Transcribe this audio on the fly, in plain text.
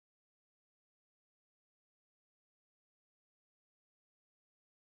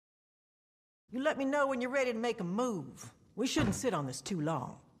You let me know when you're ready to make a move. We shouldn't sit on this too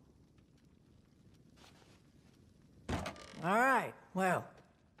long. All right, well,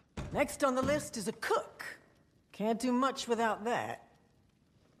 next on the list is a cook. Can't do much without that.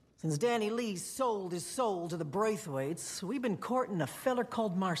 Since Danny Lee sold his soul to the Braithwaites, we've been courting a feller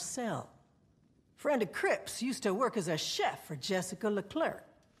called Marcel. Friend of Cripps used to work as a chef for Jessica Leclerc.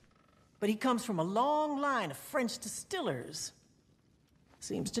 But he comes from a long line of French distillers.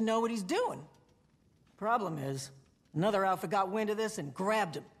 Seems to know what he's doing. Problem is, another outfit got wind of this and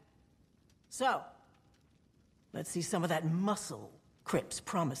grabbed him. So, let's see some of that muscle Cripps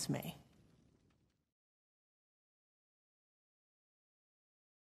promised me.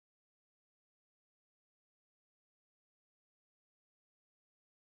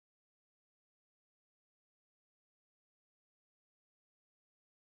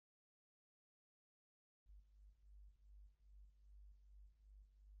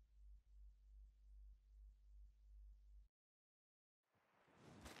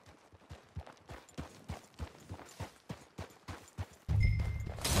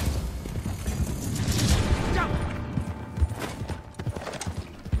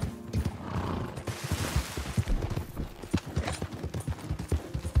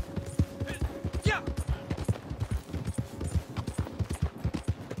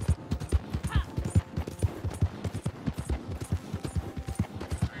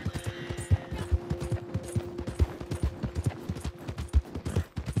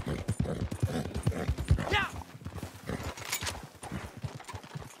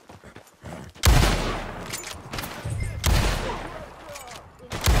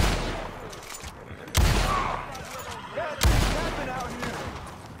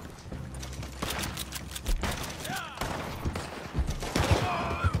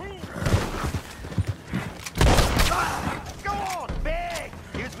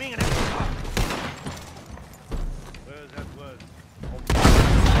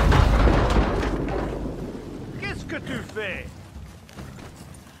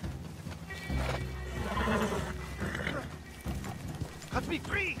 Cut me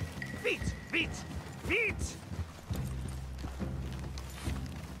free! Vite! Vite! Vite!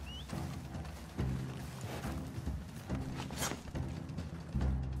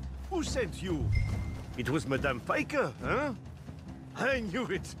 Who sent you? It was Madame Pfeiffer, huh? I knew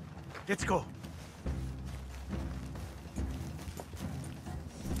it. Let's go.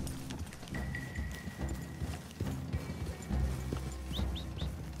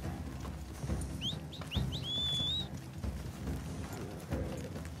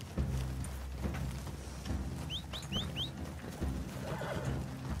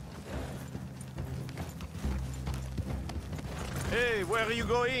 Hey, where are you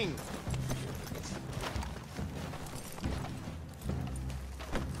going?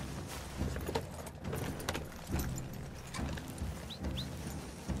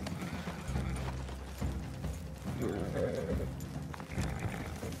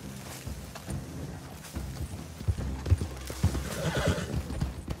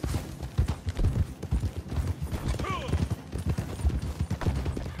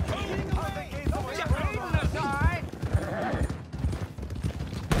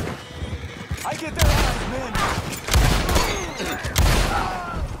 I get their eyes, man!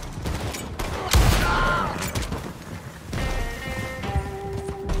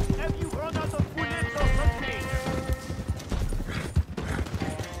 Have you run out of bullets or something?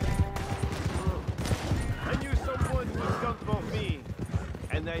 I knew someone would come for me.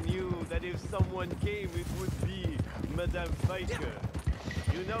 And I knew that if someone came, it would be Madame Pfeiffer.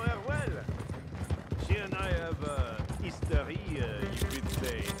 You know her well. She and I have a history, you could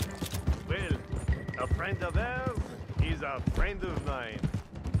say. Well, a friend of hers is a friend of mine.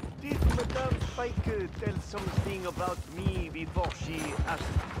 Did Madame Pfeiffer tell something about me before she asked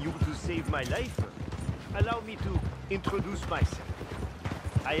you to save my life? Allow me to introduce myself.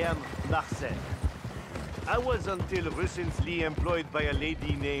 I am Marcel. I was until recently employed by a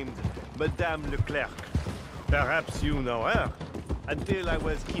lady named Madame Leclerc. Perhaps you know her. Until I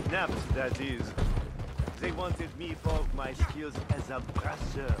was kidnapped, that is. They wanted me for my skills as a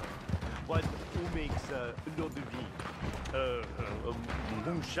brasseur. One who makes l'eau de vie.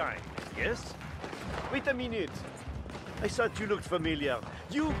 Moonshine, yes? Wait a minute. I thought you looked familiar.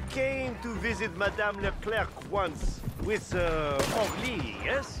 You came to visit Madame Leclerc once with Orly,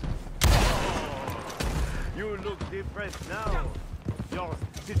 yes? Oh, you look different now. Your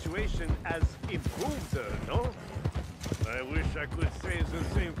situation has improved, no? I wish I could say the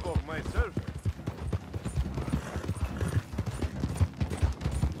same for myself.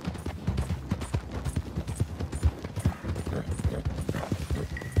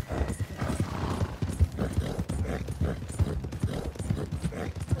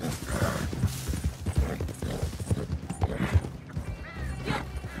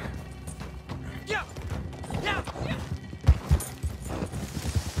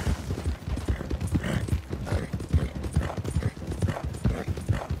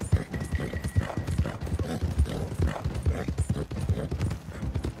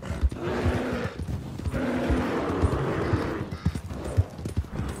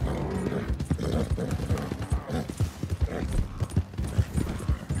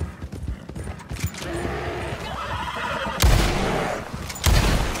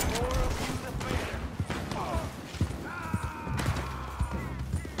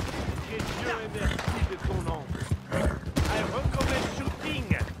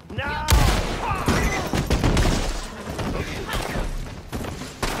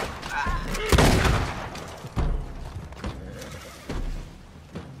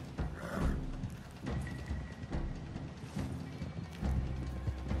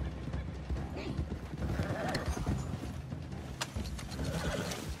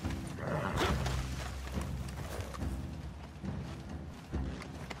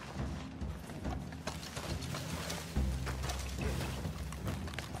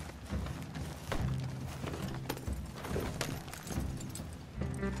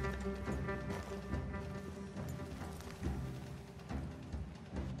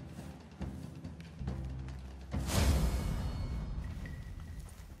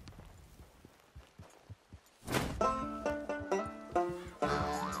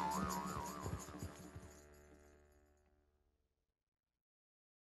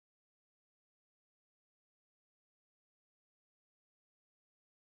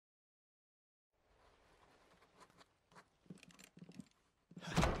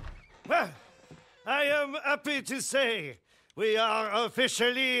 Well, I am happy to say we are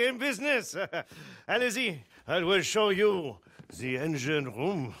officially in business. Allez-y, I will show you the engine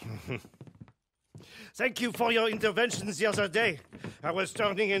room. Thank you for your interventions the other day. I was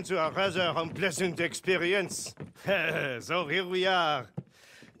turning into a rather unpleasant experience. So here we are.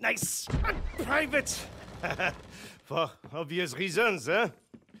 Nice and private. For obvious reasons, huh?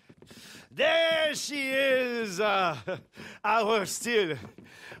 There she is, our still.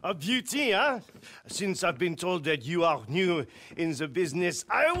 A beauty, huh? Since I've been told that you are new in the business,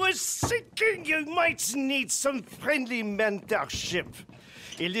 I was thinking you might need some friendly mentorship.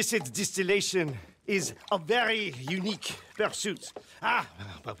 Illicit distillation is a very unique pursuit.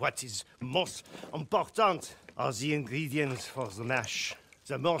 But what is most important are the ingredients for the mash.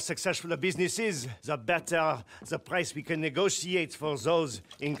 The more successful a business is, the better the price we can negotiate for those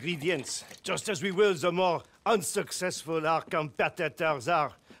ingredients. Just as we will, the more unsuccessful our competitors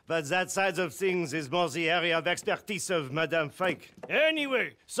are. But that side of things is more the area of expertise of Madame Fike.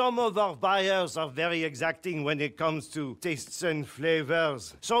 Anyway, some of our buyers are very exacting when it comes to tastes and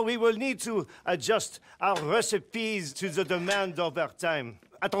flavors. So we will need to adjust our recipes to the demand over time.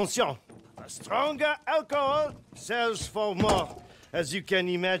 Attention, a stronger alcohol sells for more, as you can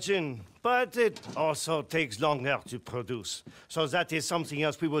imagine. But it also takes longer to produce. So that is something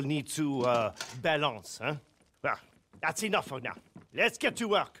else we will need to balance, huh? Well, that's enough for now. Let's get to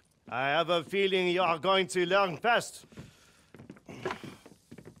work. I have a feeling you are going to learn fast.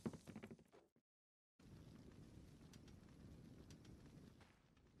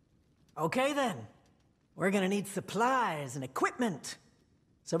 Okay then. We're gonna need supplies and equipment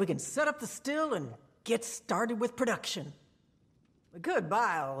so we can set up the still and get started with production. We could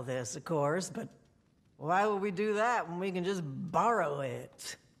buy all this, of course, but why would we do that when we can just borrow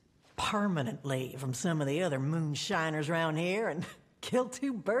it permanently from some of the other moonshiners around here and kill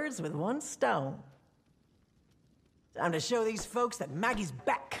two birds with one stone? Time to show these folks that Maggie's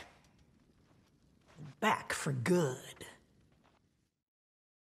back. Back for good.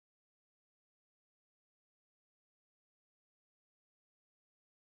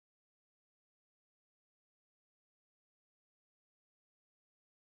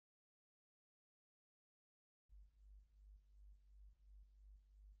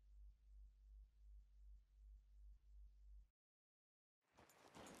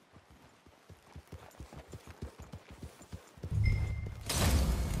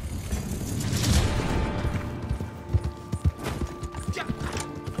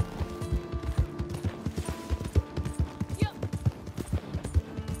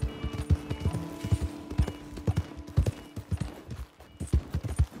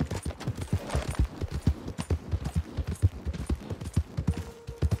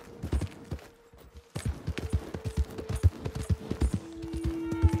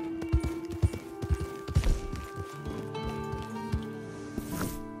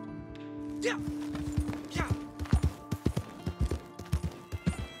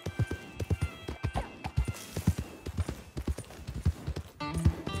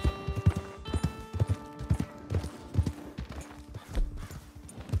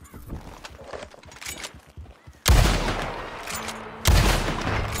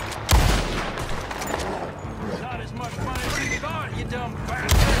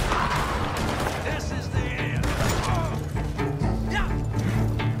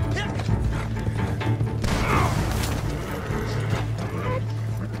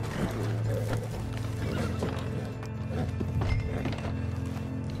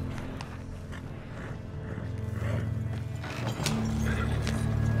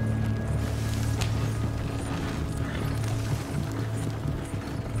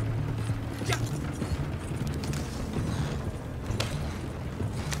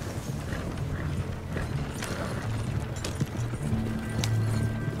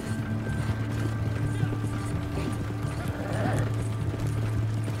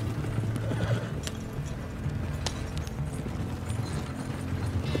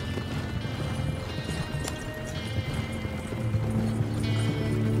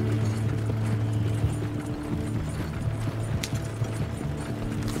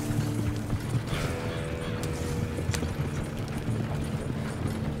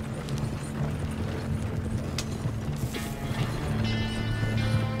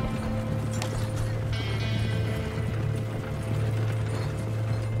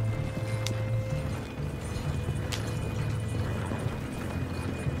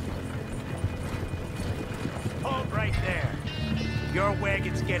 right there. Your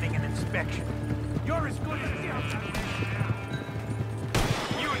wagon's getting an inspection. You're as good as...